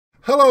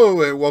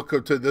Hello and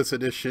welcome to this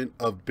edition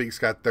of Big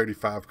Scott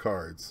 35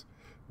 Cards,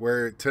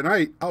 where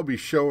tonight I'll be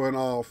showing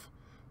off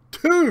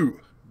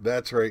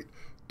that's right,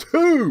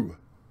 two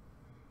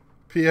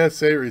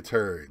PSA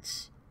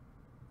returns.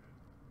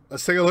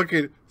 Let's take a look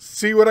and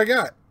see what I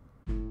got.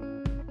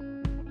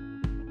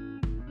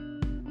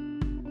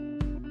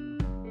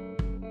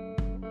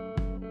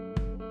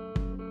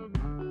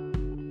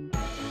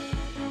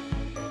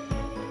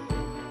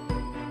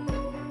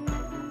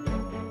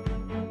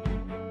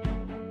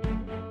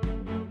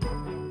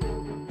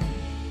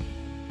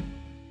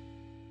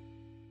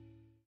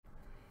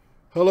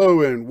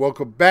 Hello and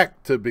welcome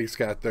back to Big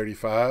Scott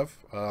 35.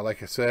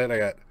 Like I said, I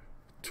got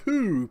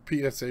two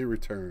PSA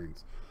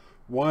returns.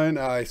 One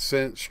I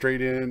sent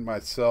straight in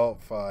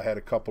myself. I had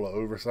a couple of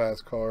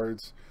oversized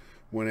cards.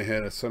 Went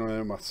ahead and sent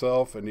them in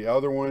myself. And the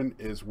other one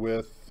is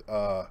with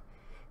a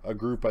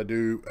group I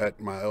do at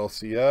my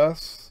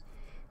LCS.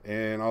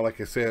 And all I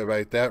can say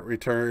about that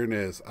return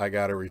is I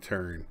got a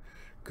return.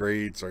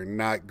 Grades are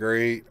not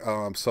great.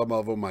 Some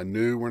of them I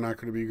knew were not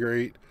going to be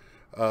great.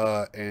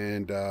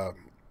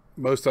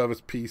 Most of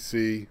it's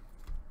PC,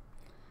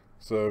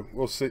 so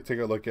we'll take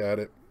a look at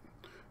it.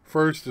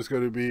 First is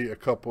going to be a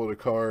couple of the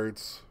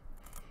cards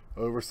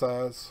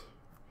oversized.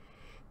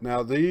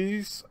 Now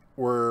these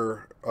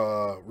were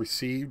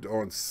received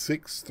on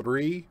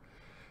 6/3.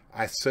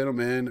 I sent them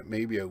in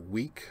maybe a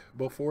week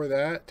before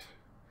that,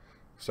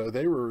 so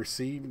they were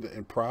received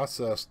and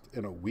processed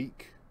in a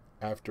week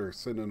after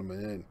sending them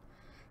in,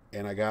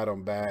 and I got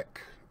them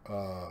back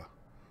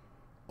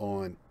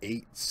on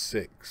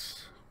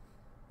 8/6.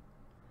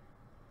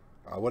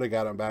 I would have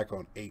got them back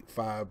on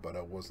 8/5, but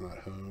I was not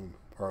home,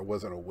 or I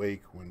wasn't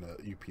awake when the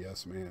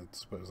UPS man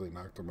supposedly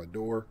knocked on my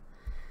door.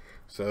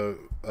 So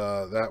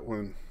that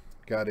one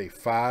got a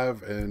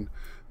 5, and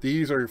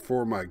these are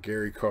for my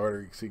Gary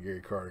Carter. You can see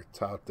Gary Carter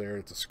top there.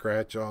 It's a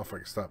scratch off. I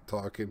can stop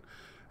talking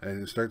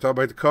and start talking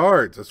about the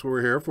cards. That's what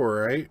we're here for,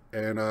 right?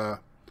 And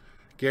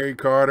Gary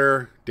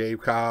Carter,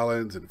 Dave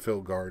Collins, and Phil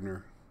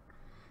Gardner.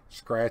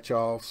 Scratch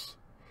offs.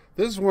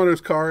 This is one of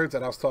those cards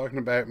that I was talking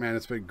about, man.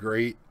 It's been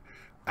great.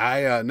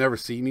 I never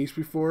seen these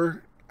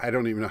before. I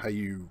don't even know how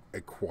you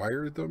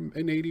acquired them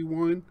in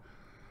 81.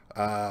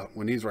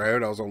 When these were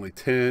out, I was only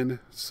 10,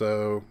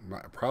 so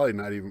probably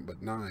not even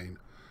but 9.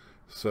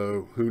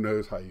 So who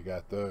knows how you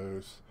got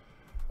those.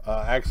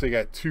 I actually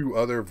got 2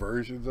 other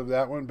versions of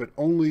that one, but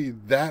only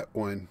that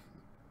one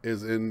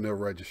is in the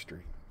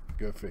registry.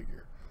 Go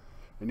figure.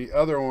 And the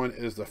other one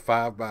is the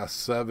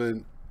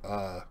 5x7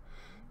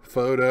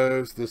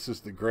 photos. This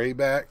is the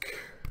grayback.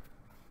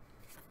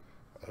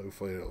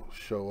 Hopefully it'll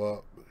show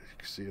up. You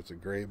can see it's a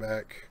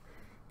grayback.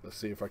 Let's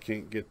see if I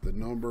can't get the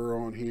number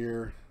on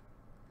here.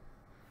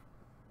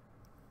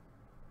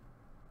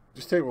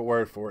 Just take my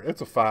word for it.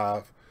 It's a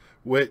 5.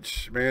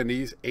 Which, man,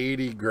 these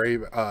 80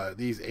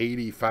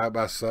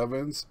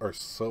 5x7s are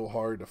so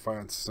hard to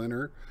find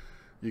center.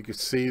 You can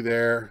see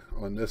there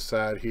on this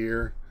side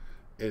here,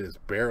 it is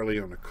barely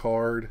on the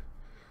card.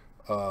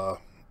 I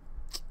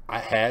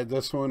had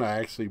this one. I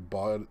actually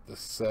bought the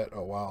set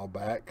a while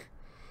back.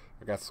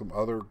 I got some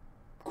other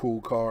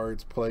cool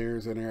cards,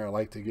 players in there I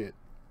like to get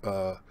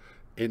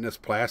in this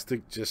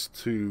plastic just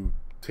to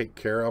take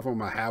care of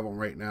them. I have them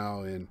right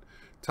now in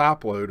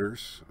top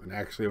loaders and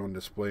actually on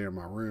display in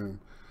my room,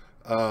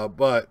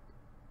 but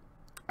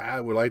I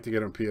would like to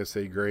get them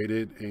PSA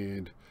graded,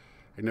 and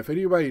if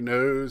anybody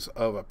knows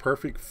of a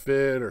perfect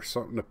fit or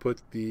something to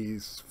put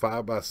these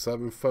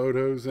 5x7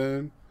 photos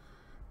in,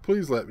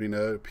 please let me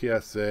know.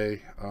 PSA.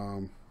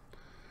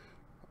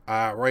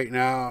 Right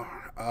now,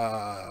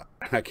 I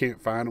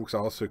can't find them because I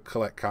also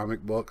collect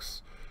comic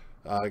books.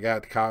 I got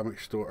at the comic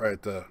store,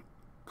 at the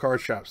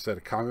card shop, said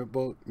a comic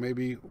book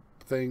maybe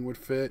thing would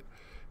fit.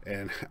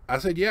 And I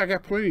said, yeah, I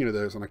got plenty of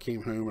those. And I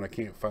came home and I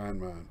can't find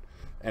mine.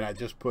 And I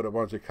just put a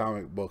bunch of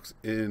comic books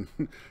in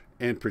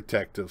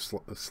protective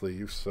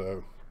sleeves.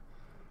 So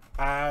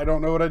I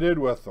don't know what I did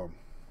with them.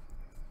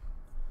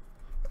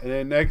 And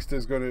then next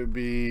is going to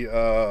be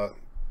the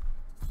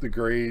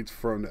grades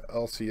from the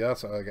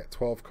LCS. I got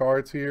 12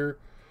 cards here.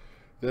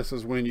 This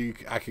is when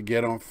I could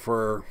get them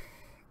for,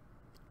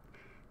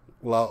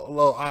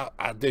 well,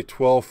 I did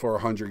 12 for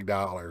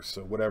 $100,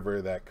 so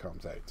whatever that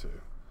comes out to.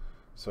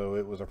 So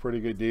it was a pretty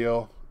good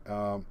deal.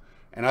 And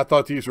I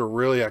thought these were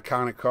really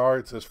iconic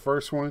cards. This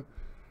first one,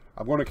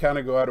 I'm going to kind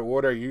of go out of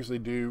order. I usually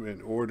do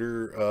in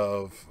order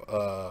of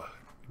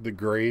the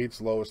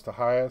grades, lowest to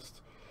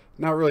highest.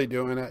 Not really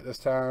doing that this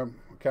time.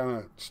 Kind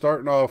of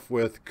starting off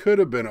with could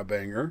have been a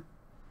banger.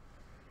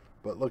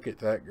 But look at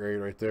that grade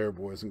right there,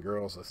 boys and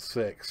girls, a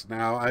 6.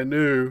 Now, I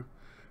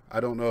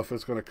don't know if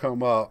it's going to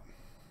come up,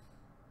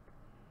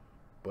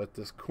 but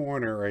this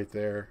corner right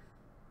there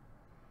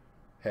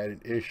had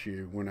an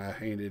issue when I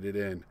handed it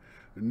in.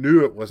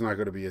 Knew it was not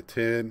going to be a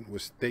 10,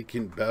 was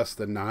thinking best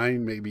a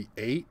 9, maybe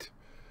 8.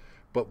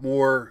 But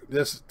more,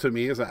 this to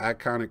me is an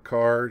iconic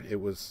card.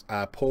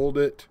 I pulled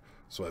it,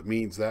 so it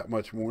means that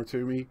much more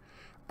to me.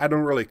 I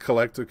don't really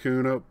collect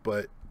Acuna,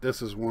 but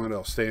this is one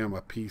that'll stay on my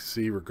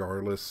PC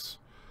regardless.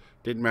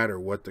 Didn't matter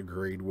what the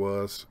grade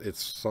was.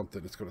 It's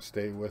something that's going to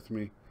stay with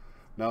me.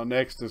 Now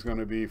next is going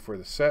to be for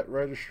the set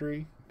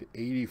registry, the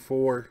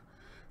 84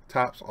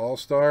 Topps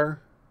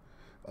All-Star.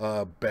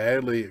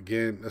 Badly,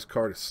 again, this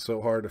card is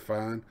so hard to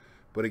find.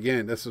 But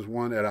again, this is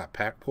one that I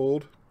pack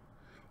pulled.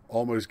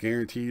 Almost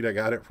guaranteed I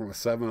got it from a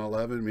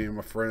 7-Eleven. Me and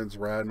my friends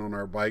riding on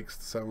our bikes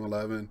to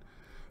 7-Eleven.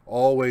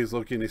 Always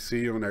looking to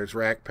see on those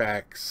rack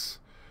packs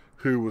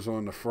who was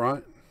on the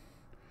front.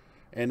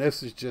 And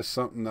this is just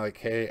something like,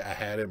 hey, I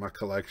had it in my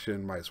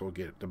collection. Might as well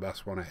get the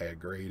best one I had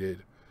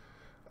graded.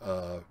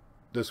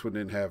 This one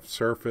didn't have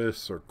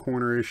surface or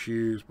corner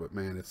issues, but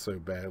man, it's so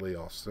badly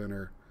off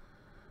center.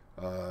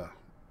 I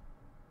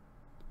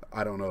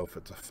don't know if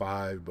it's a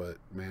 5, but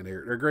man,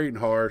 they're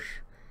grading harsh.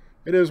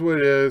 It is what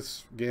it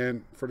is.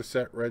 Again, for the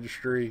set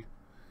registry.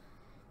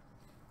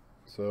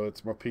 So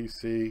it's my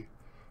PC.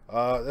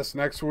 This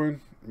next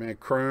one, man,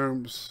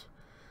 chromes.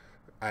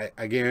 I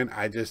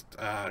just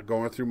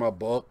going through my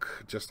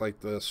book, just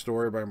like the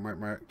story by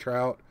Mike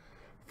Trout.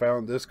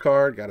 Found this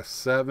card, got a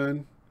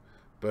 7.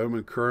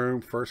 Bowman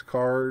Chrome, first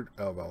card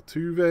of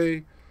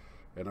Altuve.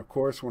 And of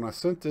course, when I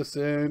sent this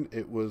in,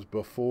 it was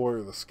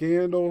before the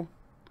scandal.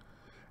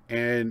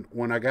 And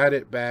when I got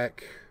it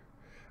back,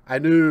 I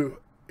didn't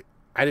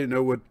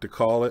know what to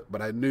call it,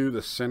 but I knew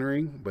the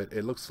centering, but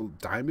it looks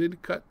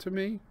diamond cut to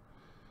me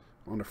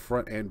on the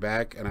front and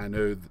back. And I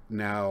know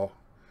now,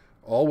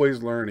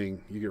 always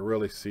learning, you can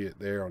really see it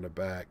there on the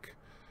back.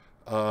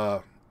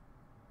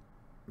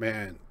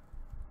 Man,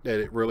 that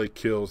it really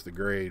kills the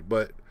grade.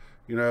 But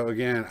you know,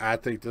 again, I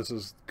think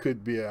this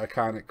could be an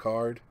iconic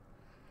card.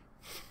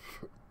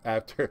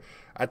 After,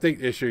 I think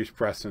this year's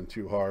pressing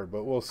too hard,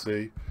 but we'll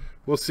see.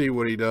 We'll see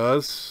what he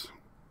does.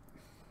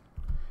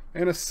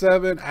 And a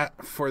 7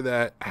 for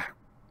that,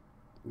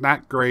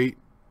 not great.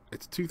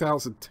 It's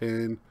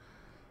 2010.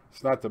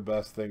 It's not the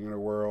best thing in the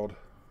world.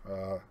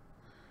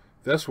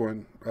 This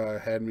one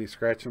had me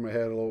scratching my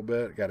head a little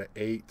bit. Got an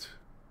 8.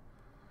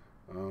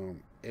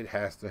 It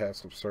has to have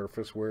some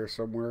surface wear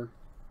somewhere.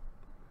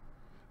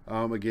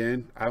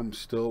 Again, I'm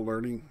still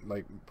learning,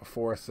 like,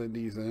 before I send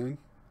these in.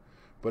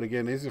 But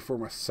again, these are for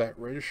my set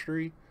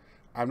registry.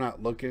 I'm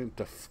not looking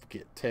to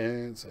get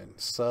 10s and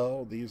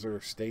sell. These are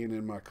staying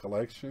in my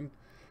collection.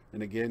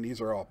 And again,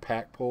 these are all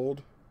pack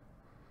pulled.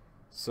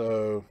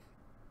 So,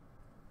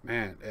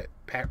 man,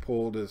 pack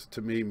pulled is,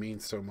 to me,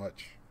 means so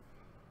much.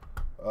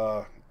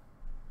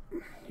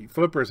 You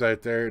flippers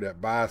out there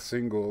that buy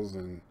singles,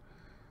 and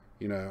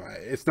you know,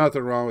 it's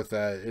nothing wrong with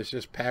that. It's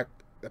just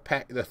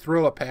the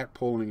thrill of pack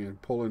pulling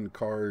and pulling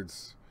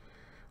cards.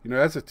 You know,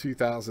 that's a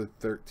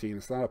 2013.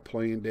 It's not a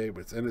playing day,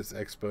 but it's in its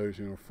Expos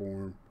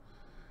uniform.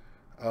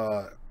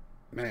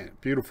 Man,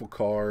 beautiful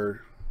card.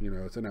 You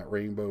know, it's in that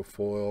rainbow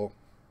foil.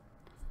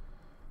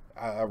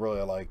 I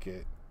really like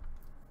it.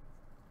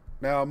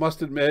 Now, I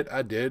must admit,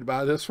 I did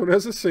buy this one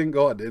as a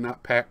single. I did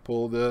not pack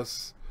pull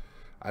this.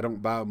 I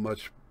don't buy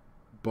much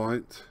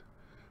bunt.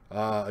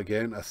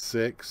 Again, a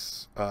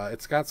 6.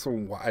 It's got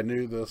some, I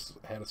knew this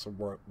had some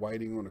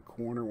whiting on the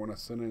corner when I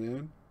sent it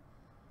in.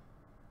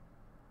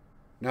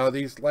 Now,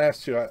 these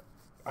last two,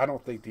 I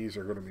don't think these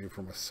are going to be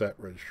from a set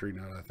registry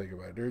now that I think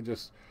about it. They're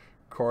just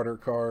Carter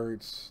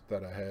cards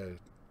that I had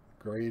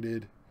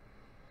graded.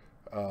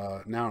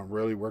 Now I'm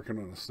really working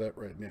on the set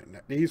right now.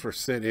 These were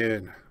sent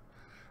in,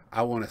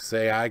 I want to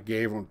say I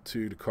gave them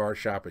to the card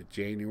shop in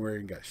January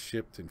and got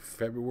shipped in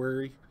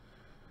February.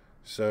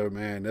 So,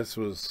 man, I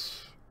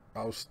was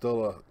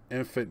still an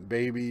infant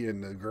baby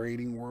in the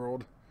grading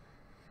world.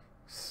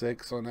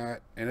 6 on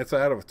that. And it's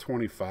out of a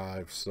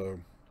 25, so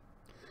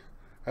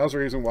that was the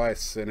reason why I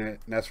sent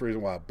it. And that's the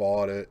reason why I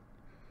bought it.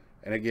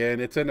 And again,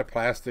 it's in the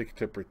plastic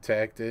to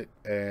protect it.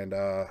 And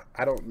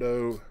I don't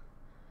know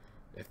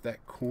if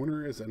that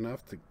corner is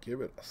enough to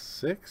give it a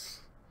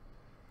 6.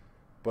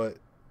 But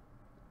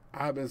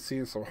I've been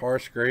seeing some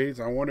harsh grades.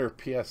 I wonder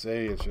if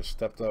PSA has just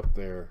stepped up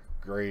their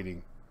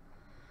grading.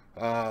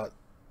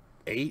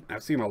 8.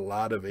 I've seen a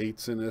lot of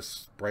 8s in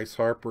this. Bryce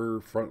Harper,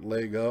 front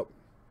leg up.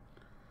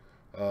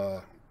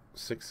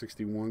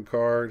 661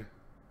 card.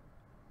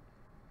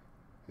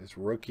 His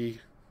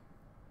rookie,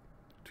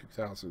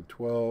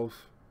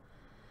 2012.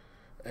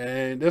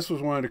 And this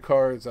was one of the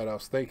cards that I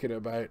was thinking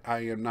about. I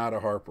am not a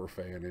Harper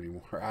fan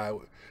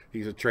anymore.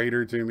 He's a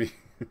traitor to me.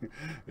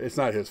 It's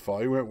not his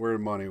fault. He went where the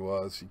money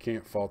was. You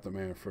can't fault the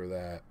man for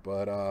that.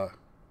 But,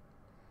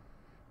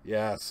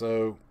 yeah,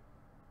 so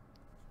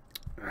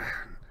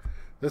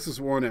this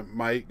is one that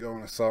might go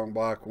on a song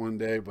block one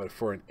day, but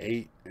for an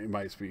 8, it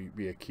might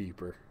be a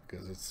keeper,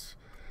 because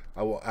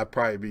I'll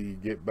probably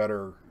get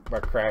better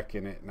by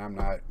cracking it, and I'm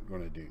not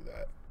going to do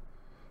that.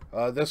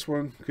 This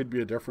one could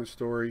be a different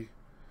story.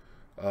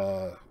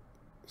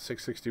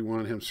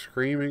 661, him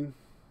screaming,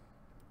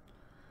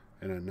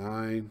 and a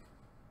 9.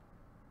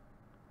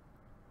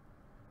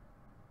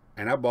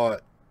 And I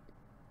bought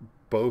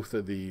both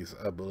of these,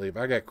 I believe.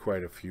 I got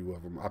quite a few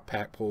of them. I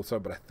pack pulled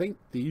some, but I think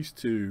these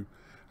two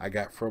I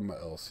got from my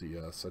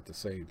LCS at the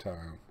same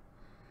time.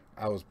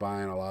 I was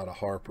buying a lot of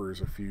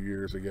Harpers a few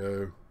years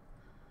ago.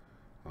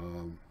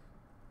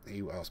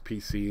 I was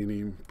PCing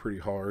him pretty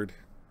hard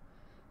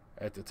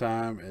at the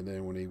time, and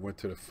then when he went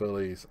to the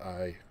Phillies,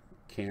 I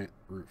can't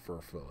root for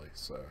a Philly,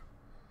 so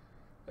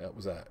that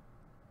was that.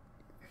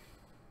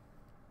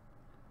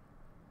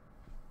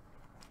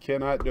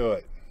 Cannot do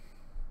it.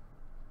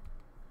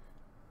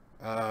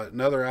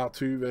 Another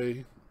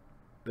Altuve.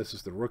 This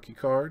is the rookie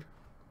card.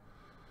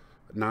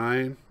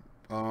 9.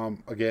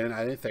 Again,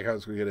 I didn't think I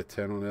was going to get a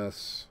 10 on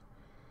this.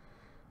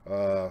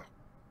 I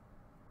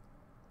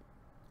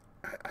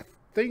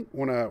think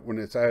when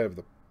it's out of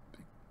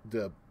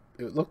the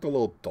it looked a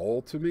little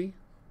dull to me,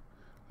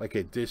 like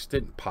it just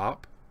didn't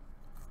pop,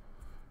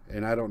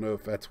 and I don't know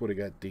if that's what it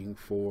got dinged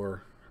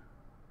for.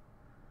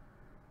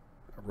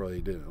 I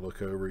really didn't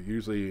look over it.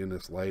 Usually in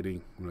this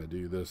lighting, when I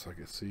do this, I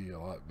can see a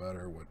lot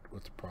better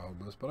what the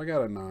problem is. But I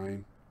got a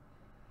 9.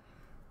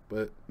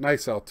 But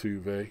nice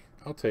Altuve.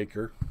 I'll take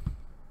her.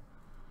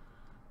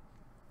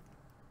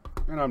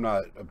 And I'm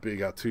not a big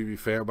Altuve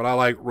fan, but I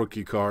like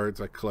rookie cards.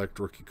 I collect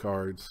rookie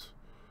cards.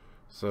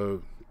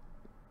 So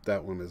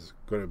that one is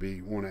going to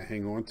be one I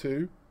hang on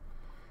to.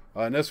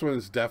 And this one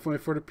is definitely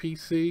for the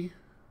PC.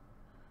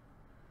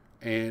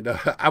 And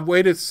I've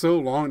waited so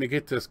long to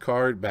get this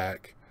card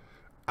back.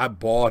 I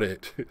bought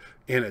it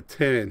in a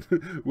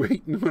 10,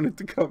 waiting on it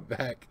to come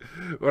back.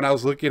 When I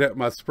was looking at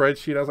my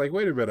spreadsheet, I was like,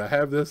 wait a minute, I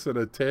have this in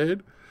a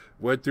 10?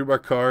 Went through my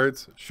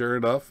cards. Sure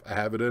enough, I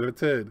have it in a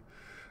 10.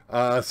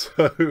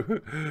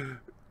 So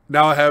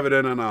now I have it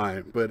in a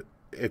 9, but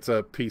it's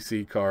a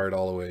PC card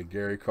all the way.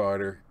 Gary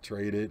Carter,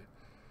 traded.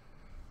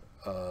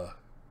 Now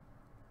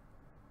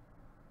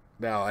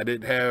I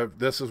didn't have,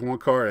 this is one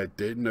card I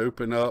didn't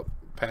open up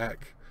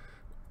pack.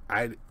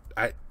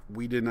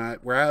 We did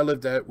not, where I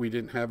lived at, we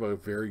didn't have a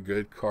very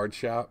good card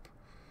shop.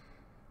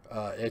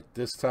 At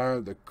this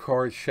time, the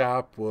card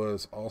shop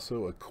was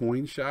also a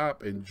coin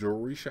shop and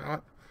jewelry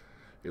shop.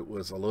 It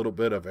was a little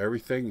bit of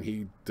everything.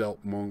 He dealt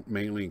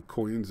mainly in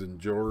coins and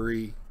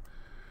jewelry.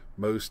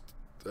 Most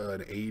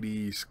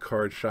 80s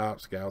card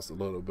shops, guy was a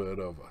little bit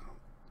of a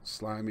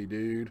slimy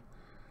dude.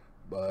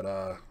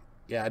 But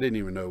yeah, I didn't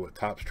even know what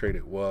Topps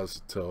Traded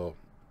was until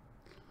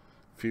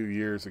a few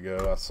years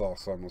ago. I saw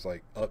something was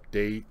like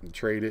update and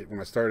trade it. When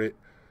I started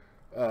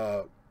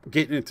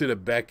getting into the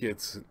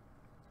Beckett's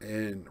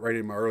and right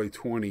in my early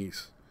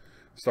 20s,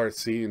 started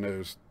seeing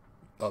those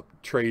up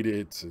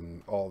tradeds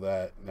and all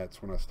that, and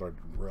that's when I started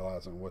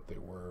realizing what they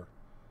were.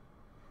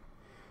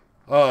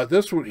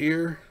 This one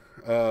here,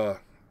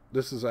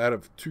 this is out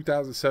of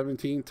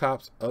 2017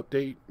 Topps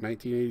Update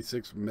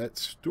 1986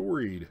 Mets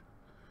Storied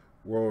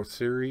World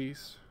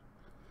Series.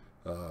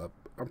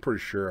 I'm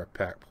pretty sure I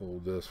pack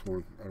pulled this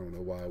one. I don't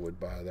know why I would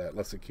buy that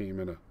unless it came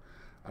in a,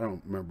 I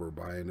don't remember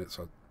buying it,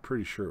 so I'm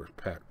pretty sure it was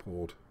pack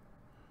pulled.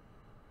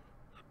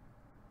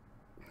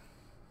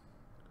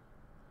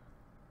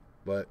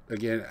 But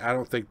again, I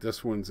don't think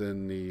this one's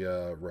in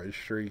the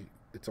registry.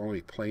 It's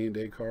only playing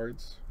day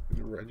cards in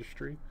the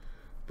registry.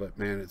 But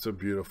man, it's a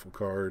beautiful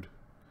card.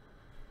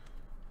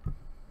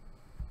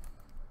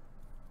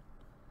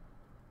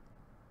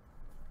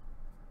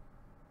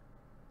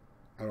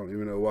 I don't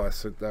even know why I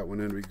sent that one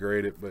in to be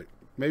graded, but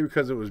maybe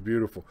because it was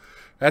beautiful.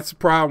 That's the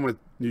problem with,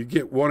 you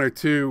get one or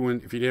two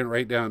when, if you didn't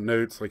write down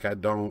notes like I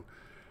don't.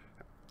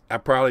 I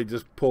probably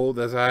just pulled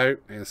this out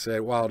and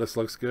said, wow, this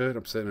looks good.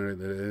 I'm sending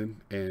it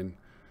in. And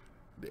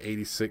the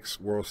 86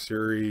 World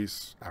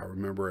Series, I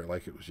remember it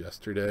like it was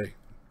yesterday.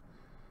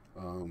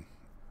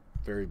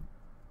 Very,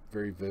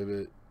 very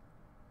vivid.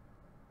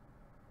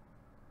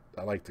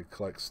 I like to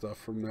collect stuff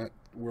from that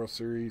World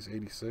Series,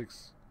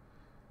 86.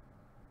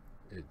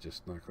 It's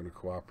just not going to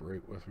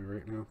cooperate with me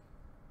right now.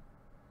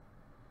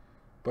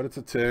 But it's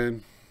a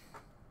 10.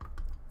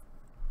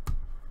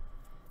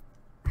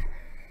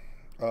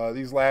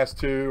 These last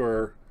two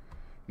are,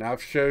 now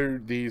I've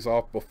showed these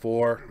off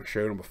before. I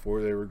showed them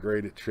before they were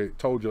graded.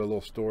 Told you a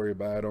little story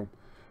about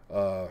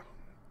them.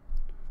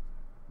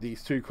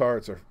 These two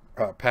cards are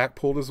pack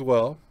pulled as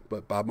well,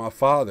 but by my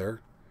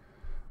father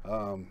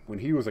when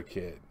he was a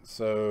kid.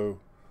 So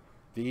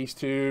these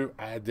two,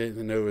 I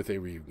didn't know if they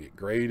would even get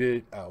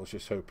graded. I was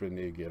just hoping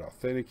they'd get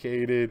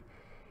authenticated.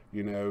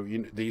 You know,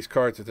 these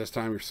cards at this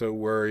time, you're so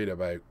worried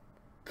about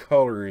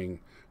coloring,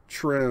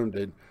 trimmed,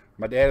 and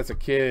my dad as a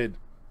kid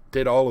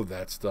did all of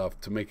that stuff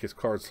to make his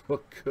cards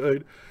look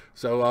good.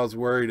 So I was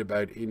worried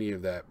about any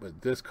of that.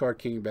 But this card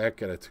came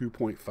back at a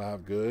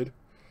 2.5 good.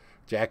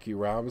 Jackie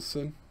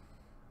Robinson.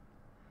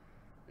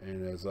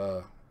 And as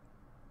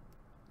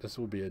this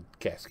will be a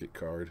casket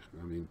card.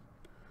 I mean,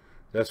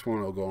 this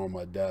one will go on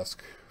my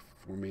desk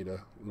for me to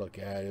look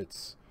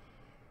at.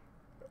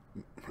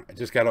 I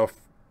just got off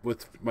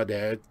with my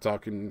dad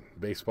talking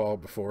baseball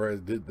before I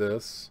did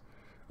this.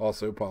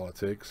 Also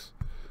politics.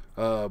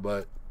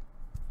 But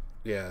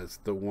yeah, it's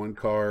the one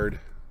card,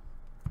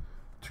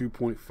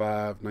 2.5,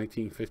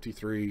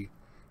 1953,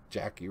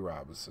 Jackie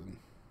Robinson.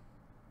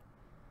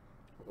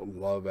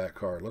 Love that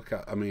card. Look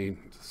how, I mean,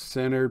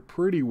 centered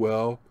pretty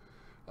well.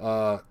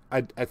 I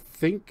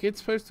think it's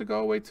supposed to go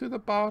away to the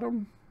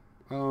bottom,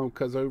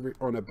 because over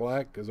on the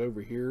black, because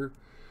over here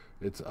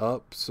it's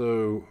up.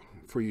 So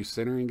for you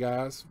centering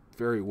guys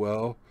very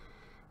well.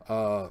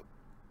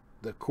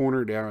 The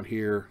corner down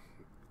here,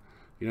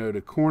 you know,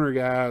 the corner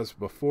guys,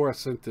 before I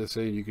sent this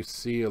in, you could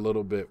see a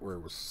little bit where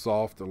it was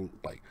soft and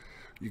like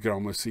you could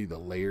almost see the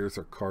layers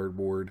of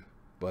cardboard.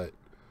 But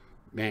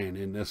man,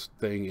 in this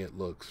thing, it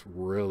looks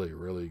really,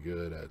 really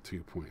good at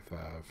 2.5.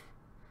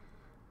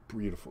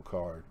 Beautiful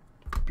card.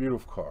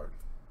 Beautiful card.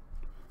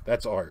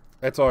 That's art.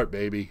 That's art,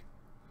 baby.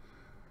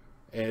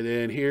 And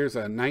then here's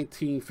a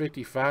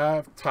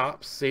 1955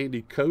 Topps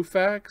Sandy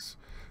Koufax.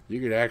 You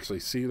could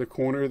actually see the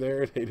corner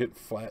there. They didn't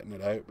flatten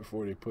it out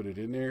before they put it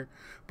in there.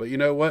 But you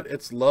know what?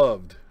 It's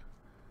loved.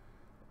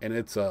 And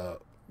it's a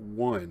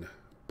 1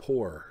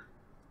 pour.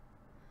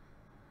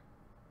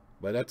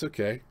 But that's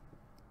okay.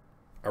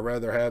 I'd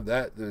rather have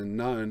that than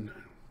none.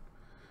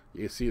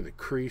 You see the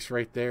crease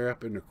right there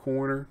up in the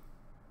corner.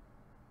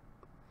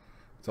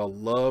 It's a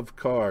loved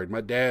card.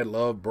 My dad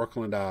loved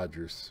Brooklyn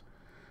Dodgers.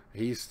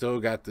 He's still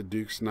got the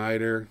Duke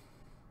Snyder.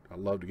 I'd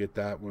love to get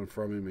that one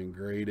from him and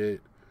grade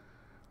it.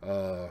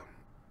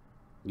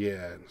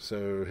 Yeah,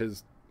 so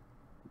his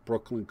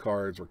Brooklyn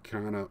cards were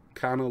kind of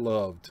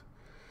loved.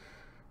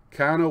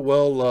 Kind of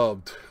well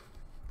loved.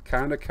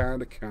 Kind of.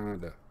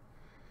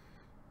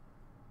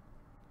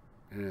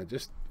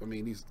 And I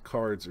mean, these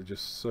cards are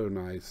just so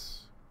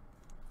nice.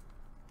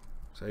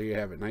 So you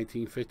have it,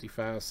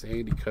 1955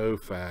 Sandy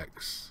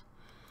Koufax.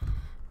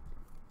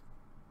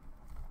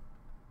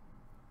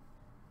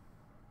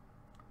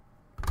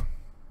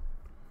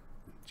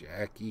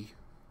 Jackie.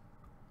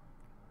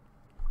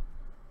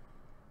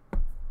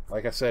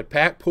 Like I said,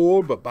 Pat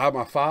pulled, but by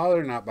my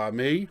father, not by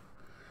me.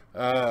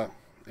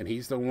 And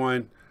he's the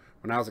one,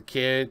 when I was a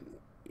kid,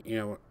 you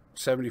know,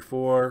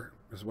 74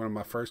 was one of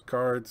my first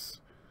cards.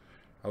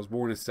 I was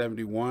born in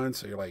 71,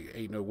 so you're like,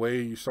 ain't no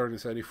way you started in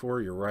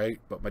 74. You're right.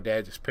 But my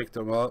dad just picked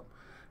them up.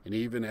 And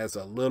even as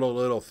a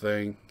little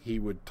thing, he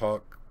would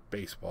talk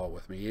baseball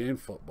with me and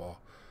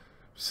football.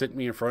 Sit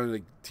me in front of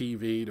the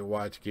TV to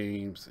watch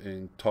games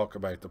and talk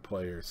about the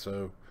players.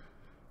 So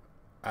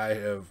I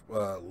have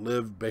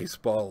lived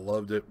baseball,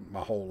 loved it my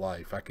whole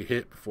life. I could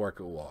hit before I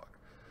could walk.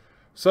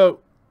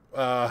 So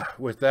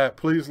with that,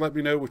 please let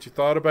me know what you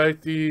thought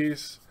about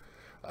these.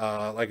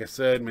 Like I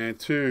said, man,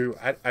 too,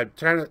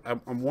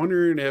 I'm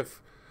wondering if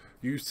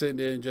you send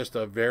in just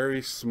a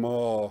very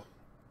small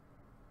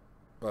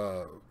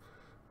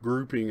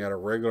grouping at a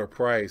regular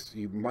price,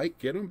 you might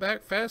get them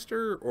back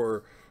faster,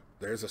 or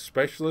there's a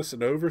specialist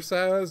in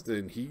oversized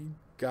and he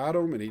got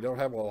them and he don't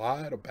have a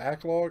lot of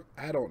backlog.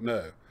 I don't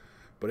know,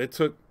 but it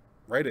took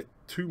right at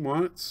 2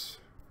 months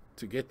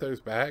to get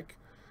those back.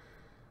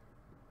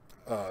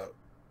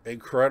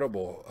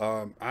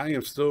 Incredible. I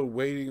am still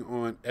waiting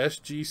on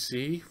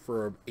SGC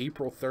for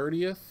April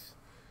 30th.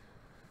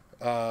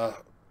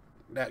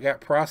 That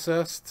got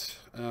processed,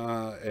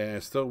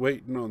 and still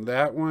waiting on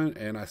that one.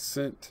 And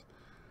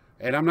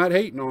and I'm not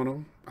hating on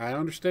them. I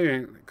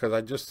understand, because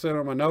I just sent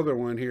them another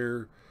one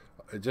here.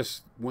 It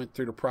just went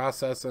through the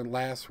processing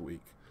last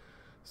week.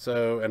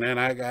 So, and then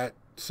I got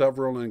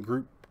several in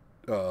group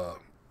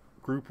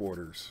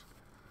orders,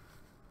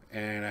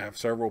 and I have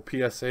several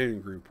PSA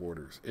in group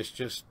orders. It's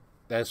just,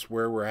 that's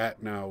where we're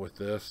at now with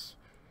this.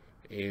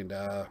 And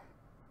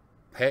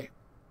hey,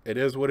 it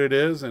is what it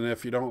is. And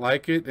if you don't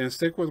like it, then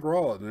stick with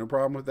Raw. No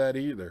problem with that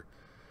either.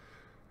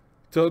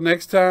 Till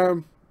next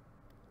time,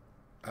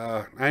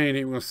 I ain't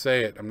even gonna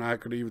say it. I'm not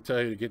gonna even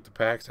tell you to get the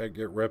packs. I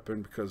get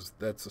ripping, because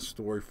that's a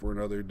story for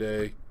another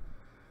day.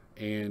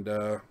 And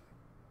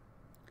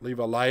leave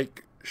a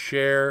like,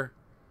 share,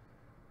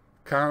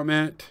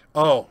 comment.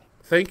 Oh,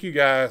 thank you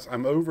guys.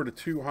 I'm over to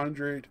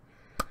 200.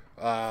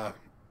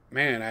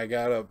 Man, I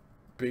got a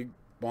big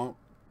bump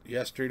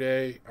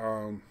yesterday,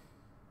 and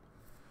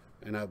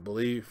I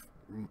believe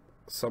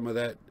some of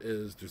that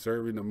is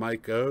deserving of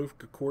Mike Ove,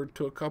 according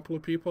to a couple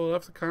of people who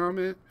left a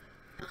comment.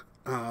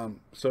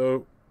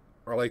 So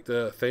I'd like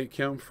to thank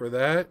him for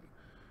that.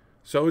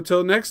 So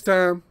until next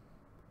time,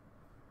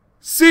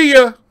 see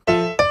ya.